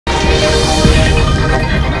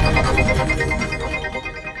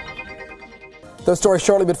Those stories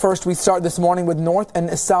shortly, but first we start this morning with North and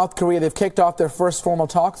South Korea. They've kicked off their first formal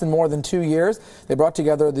talks in more than 2 years. They brought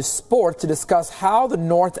together the sport to discuss how the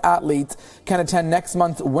North athletes can attend next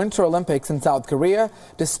month's Winter Olympics in South Korea,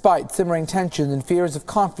 despite simmering tensions and fears of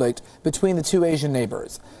conflict between the two Asian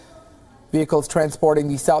neighbors. Vehicles transporting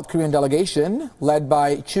the South Korean delegation, led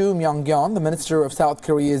by Chu Myung-kyun, the Minister of South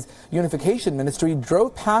Korea's Unification Ministry,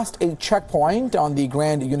 drove past a checkpoint on the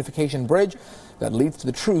Grand Unification Bridge that leads to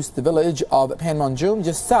the truce, the village of Panmunjom,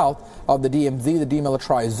 just south of the DMZ, the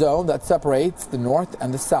demilitarized zone that separates the north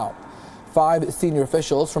and the south. 5 senior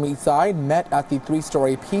officials from each side met at the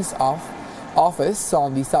 3-story peace office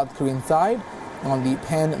on the South Korean side on the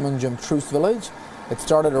Panmunjom truce village. It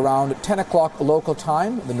started around 10 o'clock local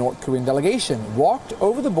time. The North Korean delegation walked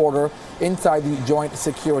over the border inside the joint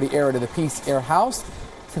security area to the Peace Air House.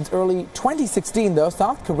 Since early 2016, though,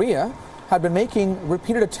 South Korea had been making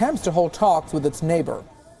repeated attempts to hold talks with its neighbor.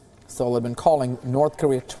 Seoul had been calling North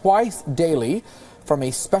Korea twice daily from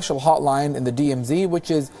a special hotline in the DMZ, which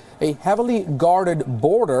is a heavily guarded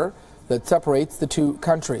border that separates the two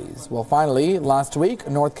countries. Well, finally, last week,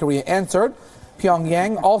 North Korea answered.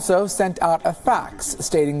 Pyongyang also sent out a fax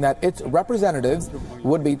stating that its representatives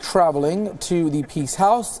would be traveling to the Peace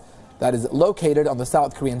House that is located on the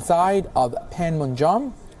South Korean side of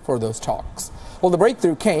Panmunjom for those talks. Well, the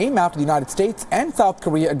breakthrough came after the United States and South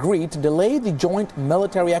Korea agreed to delay the joint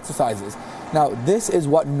military exercises. Now, this is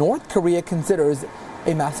what North Korea considers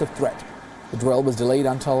a massive threat. The drill was delayed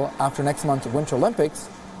until after next month's Winter Olympics,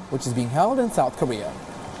 which is being held in South Korea.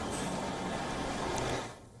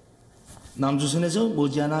 남조선에서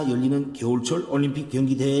머지않아 열리는 겨울철 올림픽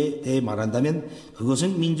경기대회에 대해 말한다면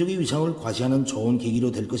그것은 민족의 위상을 과시하는 좋은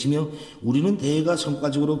계기로 될 것이며 우리는 대회가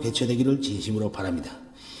성과적으로 개최되기를 진심으로 바랍니다.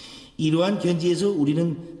 이러한 견지에서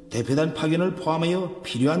우리는 대표단 파견을 포함하여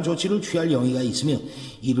필요한 조치를 취할 용의가 있으며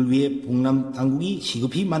이를 위해 북남 당국이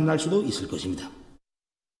시급히 만날 수도 있을 것입니다.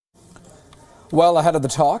 Well, ahead of the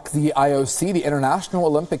talk, the IOC, the International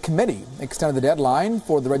Olympic Committee, extended the deadline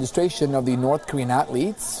for the registration of the North Korean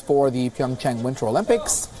athletes for the Pyeongchang Winter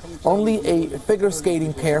Olympics. Only a figure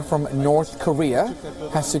skating pair from North Korea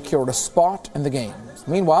has secured a spot in the Games.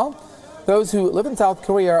 Meanwhile, those who live in South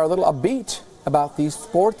Korea are a little upbeat about the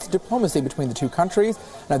sports diplomacy between the two countries.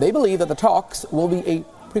 Now, they believe that the talks will be a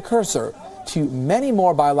precursor to many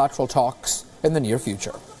more bilateral talks in the near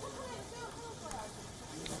future.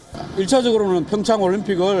 1차적으로는 평창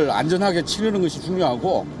올림픽을 안전하게 치르는 것이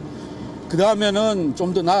중요하고 그 다음에는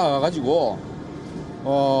좀 더 나아가가지고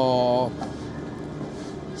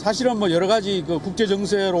사실은 뭐 여러 가지 그 국제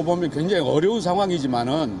정세로 보면 굉장히 어려운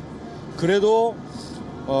상황이지만은 그래도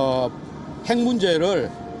핵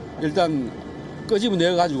문제를 일단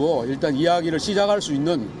끄집어내 가지고 일단 이야기를 시작할 수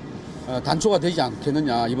있는 단초가 되지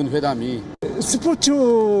않겠느냐 이번 회담이. 스포츠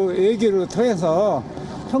얘기를 통해서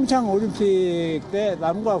평창 올림픽 때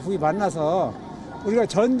남과 북이 만나서 우리가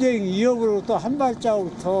전쟁 위협으로 또 한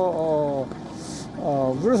발자국 더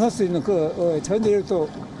물러설 수 있는 그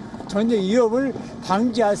전쟁 위협을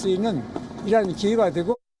방지할 수 있는 이런 기회가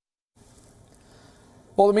되고.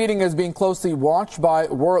 Well, the meeting is being closely watched by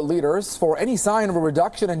world leaders for any sign of a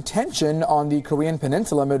reduction in tension on the Korean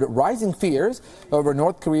peninsula amid rising fears over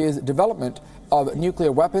North Korea's development of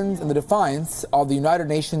nuclear weapons and the defiance of the United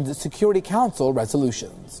Nations Security Council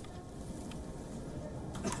resolutions.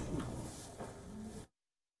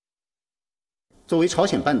 作为朝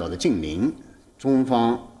鲜半岛的近邻，中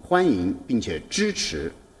方欢迎并且支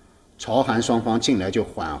持朝韩双方近来就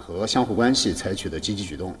缓和相互关系采取的积极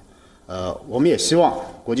举动。我们也希望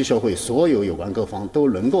国际社会所有有关各方都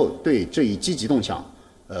能够对这一积极动向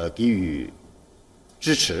给予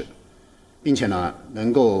支持，并且呢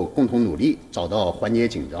能够共同努力找到缓解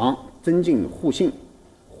紧张、增进互信、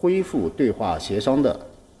恢复对话协商的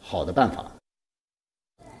好的办法。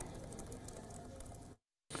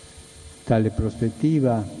 Tale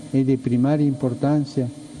prospettiva è di primaria importanza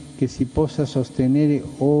che si possa sostenere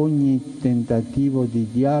ogni tentativo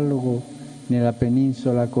di dialogo nella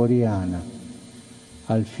penisola coreana,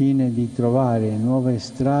 al fine di trovare nuove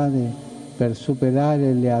strade per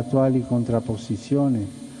superare le attuali contrapposizioni,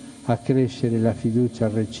 accrescere la fiducia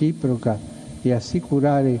reciproca e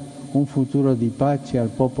assicurare un futuro di pace al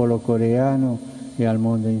popolo coreano e al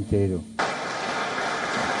mondo intero.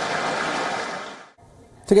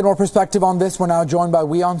 To get more perspective on this, we're now joined by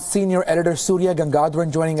WION senior editor Surya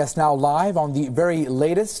Gangadharan, joining us now live on the very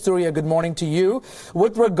latest. Surya, good morning to you.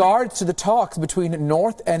 With regards to the talks between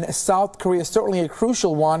North and South Korea, certainly a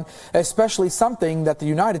crucial one, especially something that the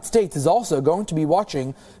United States is also going to be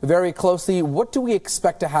watching very closely. What do we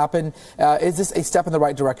expect to happen? Is this a step in the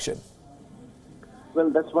right direction? Well,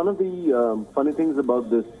 that's one of the funny things about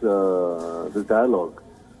this this dialogue.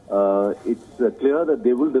 It's clear that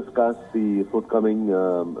they will discuss the forthcoming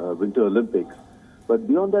Winter Olympics, but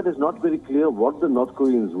beyond that, it's not very clear what the North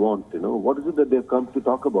Koreans want. You know, what is it that they've come to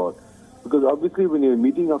talk about? Because obviously, when you're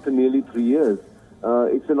meeting after nearly 3 years,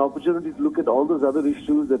 it's an opportunity to look at all those other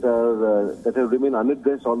issues that have remained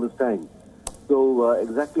unaddressed all this time. So,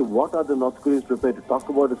 exactly what are the North Koreans prepared to talk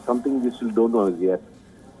about is something we still don't know as yet.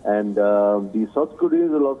 And the South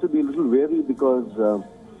Koreans will also be a little wary because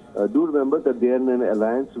do remember that they are in an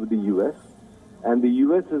alliance with the U.S. and the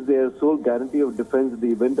U.S. is their sole guarantee of defense in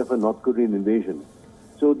the event of a North Korean invasion.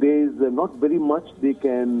 So there is not very much they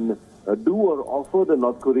can do or offer the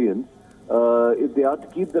North Koreans if they are to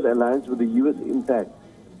keep that alliance with the U.S. intact.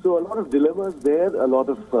 So a lot of dilemmas there, a lot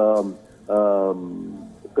of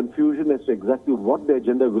confusion as to exactly what the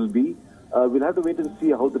agenda will be. We'll have to wait and see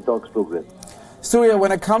how the talks progress. Surya,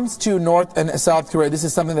 when it comes to North and South Korea, this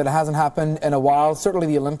is something that hasn't happened in a while. Certainly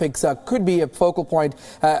the Olympics could be a focal point,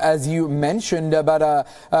 as you mentioned, but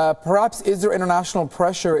perhaps is there international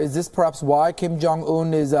pressure? Is this perhaps why Kim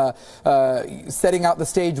Jong-un is setting out the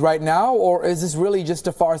stage right now, or is this really just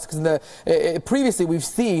a farce? Because previously we've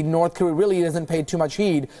seen North Korea really doesn't pay too much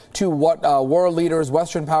heed to what world leaders,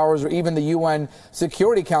 Western powers, or even the UN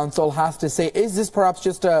Security Council has to say. Is this perhaps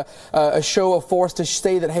just a show of force to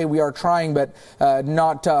say that, hey, we are trying, but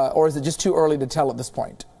or is it just too early to tell at this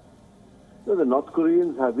point? No, the North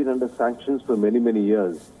Koreans have been under sanctions for many, many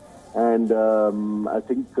years. And I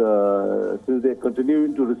think since they're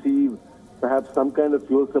continuing to receive perhaps some kind of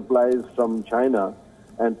fuel supplies from China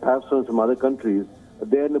and perhaps from some other countries,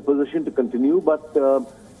 they're in a position to continue. But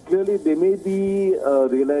clearly there may be a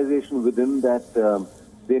realization within that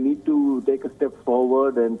they need to take a step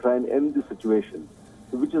forward and try and end the situation.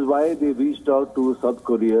 Which is why they reached out to South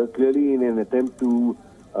Korea, clearly in an attempt to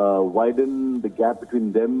widen the gap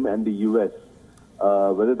between them and the U.S.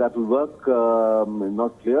 Whether that will work,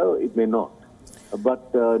 not clear, it may not.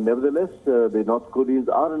 But nevertheless, the North Koreans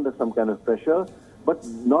are under some kind of pressure, but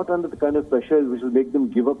not under the kind of pressure which will make them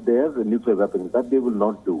give up their nuclear weapons. That they will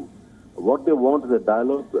not do. What they want is a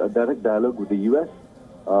dialogue, a direct dialogue with the U.S.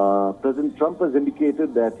 President Trump has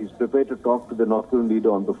indicated that he's prepared to talk to the North Korean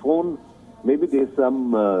leader on the phone. Maybe there's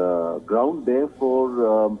some ground there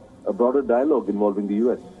for a broader dialogue involving the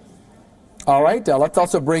U.S. All right. Let's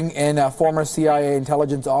also bring in former CIA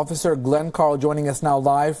intelligence officer Glenn Carl, joining us now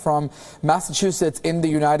live from Massachusetts in the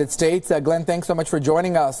United States. Glenn, thanks so much for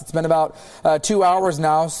joining us. It's been about 2 hours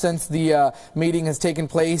now since the meeting has taken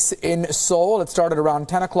place in Seoul. It started around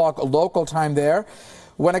 10 o'clock local time there.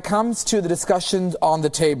 When it comes to the discussions on the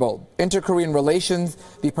table, inter-Korean relations,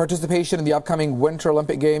 the participation in the upcoming Winter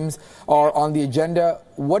Olympic Games are on the agenda.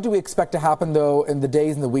 What do we expect to happen, though, in the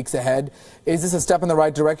days and the weeks ahead? Is this a step in the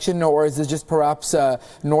right direction, or is this just perhaps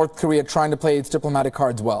North Korea trying to play its diplomatic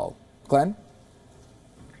cards well? Glenn?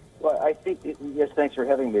 Well, I think, yes, thanks for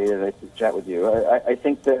having me to chat with you. I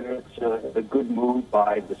think that it's a good move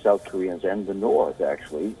by the South Koreans and the North,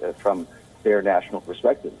 actually, from their national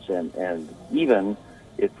perspectives. And even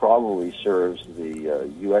it probably serves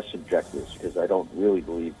the U.S. objectives, because I don't really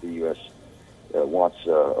believe the U.S. Wants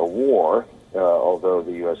a war, although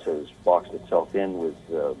the U.S. has boxed itself in with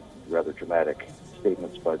rather dramatic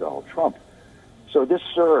statements by Donald Trump. So this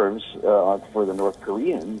serves for the North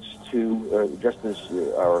Koreans to, just as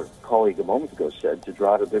our colleague a moment ago said, to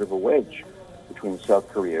draw out a bit of a wedge between South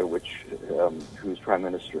Korea, whose prime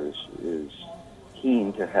minister is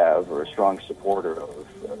keen to have, or a strong supporter of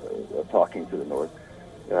talking to the North,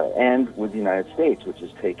 and with the United States, which has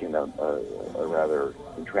taken a rather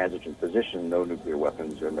intransigent position: no nuclear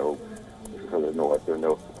weapons, or no for the North, or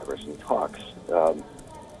no person talks.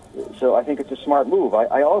 So I think it's a smart move.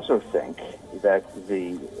 I also think that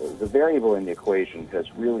the variable in the equation has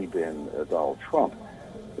really been Donald Trump.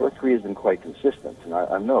 North Korea has been quite consistent, and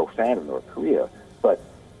I'm no fan of North Korea, but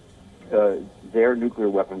their nuclear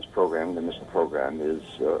weapons program, the missile program, is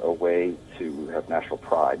a way to have national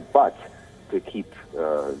pride, but to keep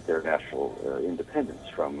their national independence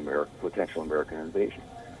from potential American invasion.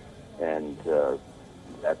 And they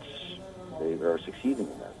are succeeding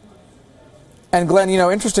in that. And Glenn, you know,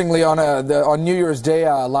 interestingly, on New Year's Day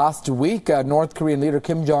last week, North Korean leader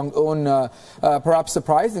Kim Jong-un, perhaps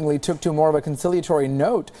surprisingly, took to more of a conciliatory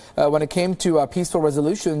note when it came to peaceful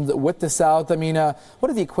resolutions with the South. I mean, what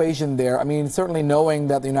is the equation there? I mean, certainly knowing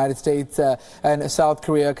that the United States and South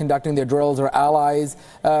Korea conducting their drills are allies,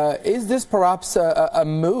 is this perhaps a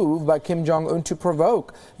move by Kim Jong-un to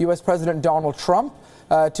provoke U.S. President Donald Trump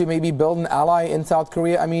to maybe build an ally in South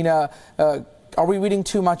Korea? I mean, are we reading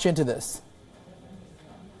too much into this?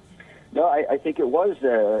 No, I think it was.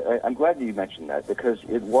 I'm glad that you mentioned that, because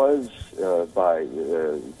it was by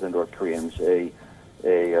the North Koreans a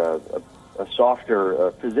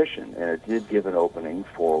softer position, and it did give an opening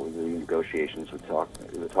for the negotiations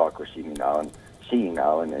the talk we're seeing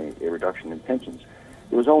now in a reduction in tensions.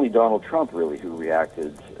 It was only Donald Trump really who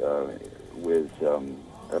reacted with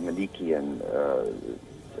a Manichean,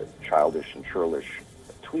 childish and churlish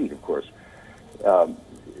tweet, of course.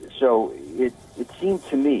 So it seemed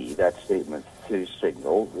to me, that statement, to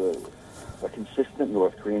signal a consistent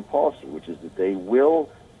North Korean policy, which is that they will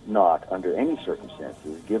not, under any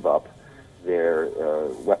circumstances, give up their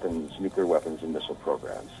nuclear weapons and missile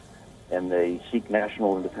programs, and they seek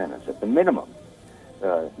national independence at the minimum.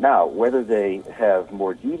 Now, whether they have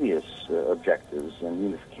more devious objectives and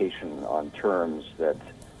unification on terms that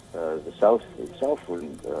the South itself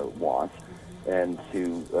would want, and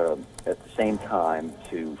to, at the same time,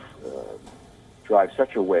 to drive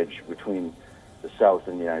such a wedge between the South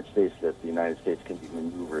and the United States that the United States can be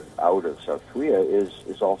maneuvered out of South Korea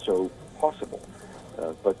is also possible.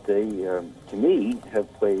 But they, to me,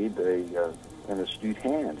 have played an astute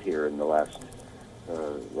hand here in the last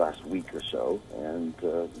week or so, and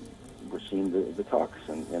we're seeing the talks,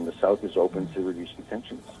 and the South is open to reducing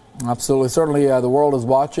tensions. Absolutely. Certainly the world is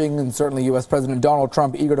watching, and certainly U.S. President Donald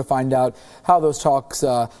Trump eager to find out how those talks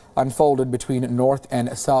unfolded between North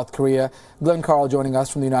and South Korea. Glenn Carl joining us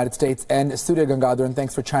from the United States, and Surya Gangadharan,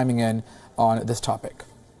 thanks for chiming in on this topic.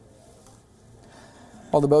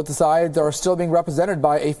 Although both sides are still being represented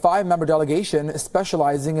by a 5-member delegation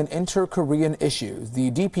specializing in inter-Korean issues.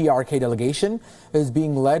 The DPRK delegation is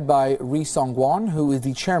being led by Ri Song-kwon, who is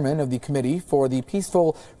the chairman of the Committee for the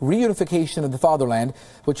Peaceful Reunification of the Fatherland,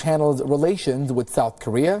 which handles relations with South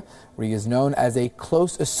Korea. Ri is known as a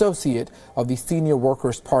close associate of the Senior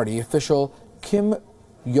Workers' Party official Kim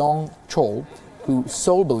Yong-chol, who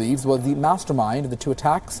Seoul believes was the mastermind of the 2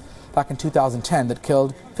 attacks back in 2010 that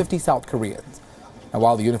killed 50 South Koreans. Now,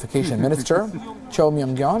 while the unification minister, Cho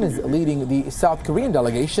Myung-kyun, is leading the South Korean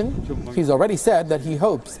delegation, he's already said that he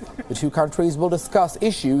hopes the 2 countries will discuss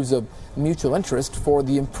issues of mutual interest for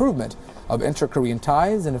the improvement of inter-Korean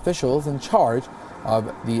ties and officials in charge of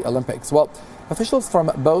the Olympics. Well, officials from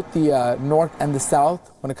both the North and the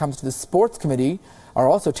South, when it comes to the Sports Committee, are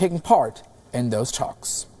also taking part in those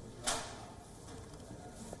talks.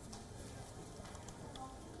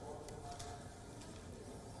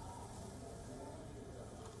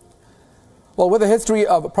 Well, with a history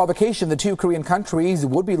of provocation, the 2 Korean countries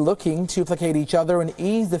would be looking to placate each other and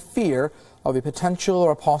ease the fear of a potential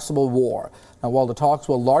or a possible war. Now, while the talks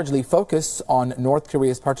will largely focus on North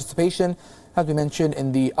Korea's participation, as we mentioned,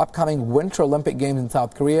 in the upcoming Winter Olympic Games in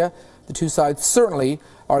South Korea, the 2 sides certainly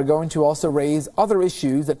are going to also raise other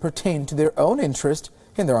issues that pertain to their own interest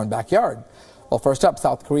in their own backyard. Well, first up,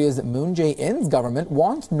 South Korea's Moon Jae-in's government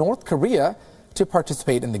wants North Korea to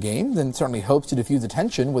participate in the games and certainly hopes to diffuse the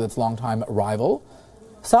tension with its longtime rival.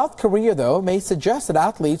 South Korea, though, may suggest that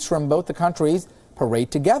athletes from both the countries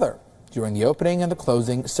parade together during the opening and the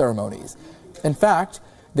closing ceremonies. In fact,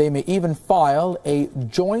 they may even file a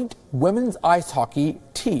joint women's ice hockey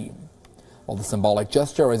team. Well, the symbolic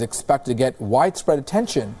gesture is expected to get widespread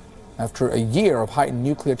attention after a year of heightened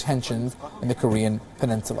nuclear tensions in the Korean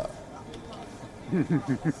peninsula.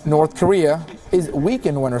 North Korea is weak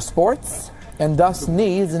in winter sports and thus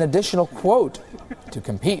needs an additional quote to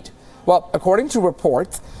compete. Well, according to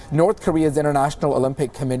reports, North Korea's International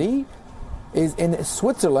Olympic Committee is in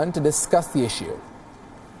Switzerland to discuss the issue.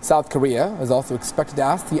 South Korea is also expected to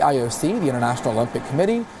ask the IOC, the International Olympic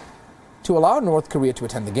Committee, to allow North Korea to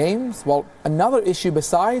attend the Games. Well, another issue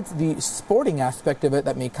besides the sporting aspect of it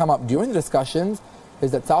that may come up during the discussions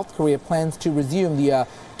is that South Korea plans to resume the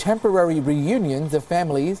temporary reunions of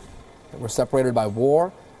families that were separated by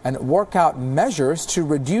war and work out measures to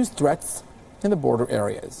reduce threats in the border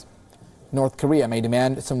areas. North Korea may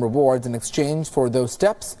demand some rewards in exchange for those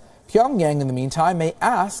steps. Pyongyang, in the meantime, may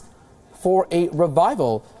ask for a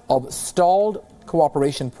revival of stalled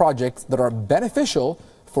cooperation projects that are beneficial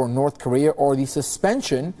for North Korea, or the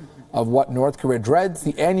suspension of what North Korea dreads,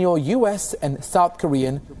 the annual U.S. and South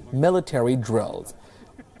Korean military drills.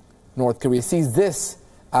 North Korea sees this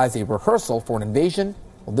as a rehearsal for an invasion.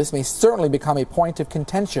 Well, this may certainly become a point of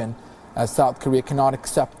contention, as South Korea cannot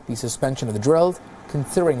accept the suspension of the drills,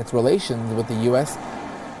 considering its relations with the U.S.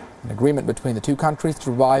 An agreement between the 2 countries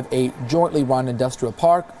to revive a jointly run industrial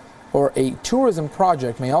park or a tourism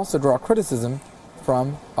project may also draw criticism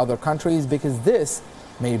from other countries, because this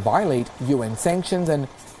may violate UN sanctions and,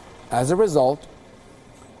 as a result,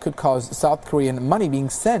 could cause South Korean money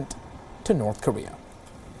being sent to North Korea.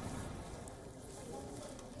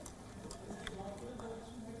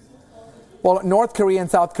 Well, North Korea and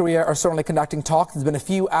South Korea are certainly conducting talks. It's been a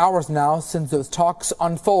few hours now since those talks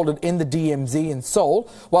unfolded in the DMZ in Seoul.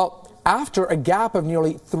 Well, after a gap of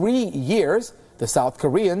nearly 3 years, the South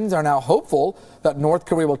Koreans are now hopeful that North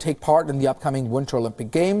Korea will take part in the upcoming Winter Olympic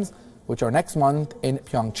Games, which are next month in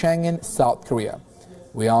Pyeongchang in South Korea.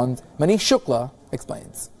 WION's Manish Shukla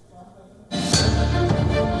explains.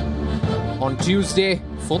 On Tuesday,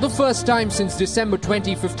 for the first time since December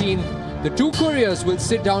 2015, the two Koreas will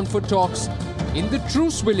sit down for talks in the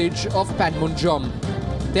truce village of Panmunjom.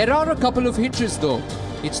 There are a couple of hitches though.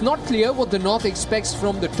 It's not clear what the North expects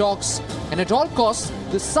from the talks, and at all costs,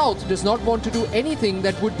 the South does not want to do anything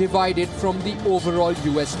that would divide it from the overall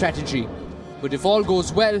US strategy. But if all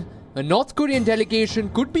goes well, a North Korean delegation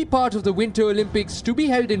could be part of the Winter Olympics to be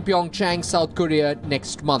held in Pyeongchang, South Korea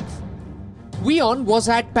next month. WION was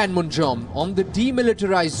at Panmunjom on the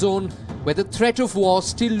demilitarized zone where the threat of war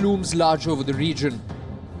still looms large over the region.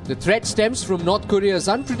 The threat stems from North Korea's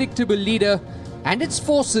unpredictable leader and its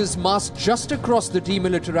forces massed just across the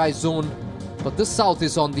demilitarized zone, but the South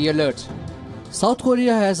is on the alert. South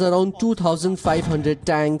Korea has around 2,500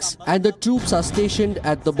 tanks and the troops are stationed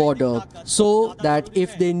at the border so that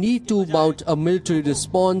if they need to mount a military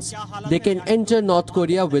response, they can enter North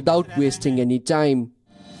Korea without wasting any time.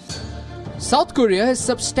 South Korea has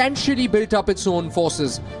substantially built up its own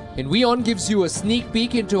forces, and WION gives you a sneak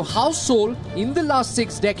peek into how Seoul, in the last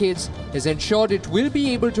 6 decades, has ensured it will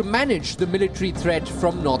be able to manage the military threat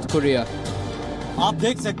from North Korea.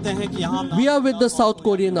 We are with the South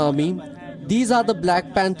Korean army. These are the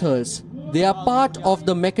Black Panthers. They are part of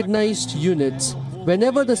the mechanized units.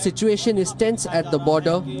 Whenever the situation is tense at the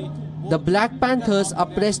border, the Black Panthers are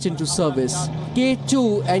pressed into service.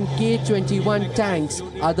 K-2 and K-21 tanks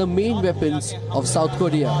are the main weapons of South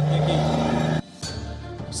Korea.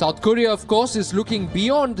 South Korea, of course, is looking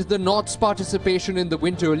beyond the North's participation in the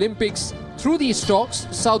Winter Olympics. Through these talks,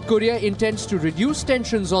 South Korea intends to reduce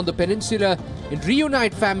tensions on the peninsula and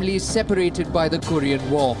reunite families separated by the Korean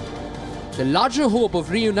War. The larger hope of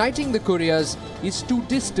reuniting the Koreas is too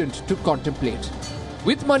distant to contemplate.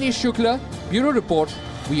 With Manish Shukla, Bureau Report,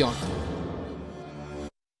 WION.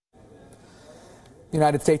 The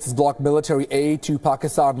United States has blocked military aid to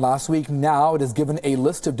Pakistan last week. Now it has given a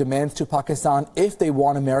list of demands to Pakistan if they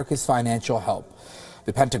want America's financial help.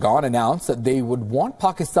 The Pentagon announced that they would want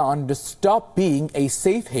Pakistan to stop being a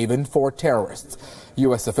safe haven for terrorists.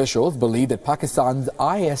 U.S. officials believe that Pakistan's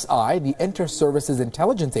ISI, the Inter-Services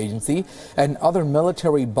Intelligence Agency, and other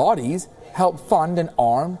military bodies help fund and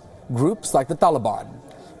arm groups like the Taliban.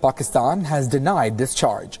 Pakistan has denied this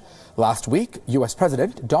charge. Last week, U.S.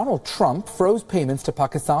 President Donald Trump froze payments to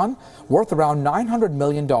Pakistan worth around $900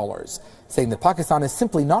 million, saying that Pakistan is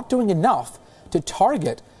simply not doing enough to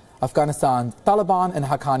target Afghanistan's Taliban and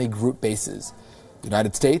Haqqani group bases. The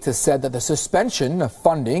United States has said that the suspension of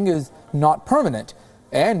funding is not permanent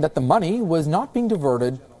and that the money was not being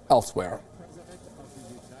diverted elsewhere.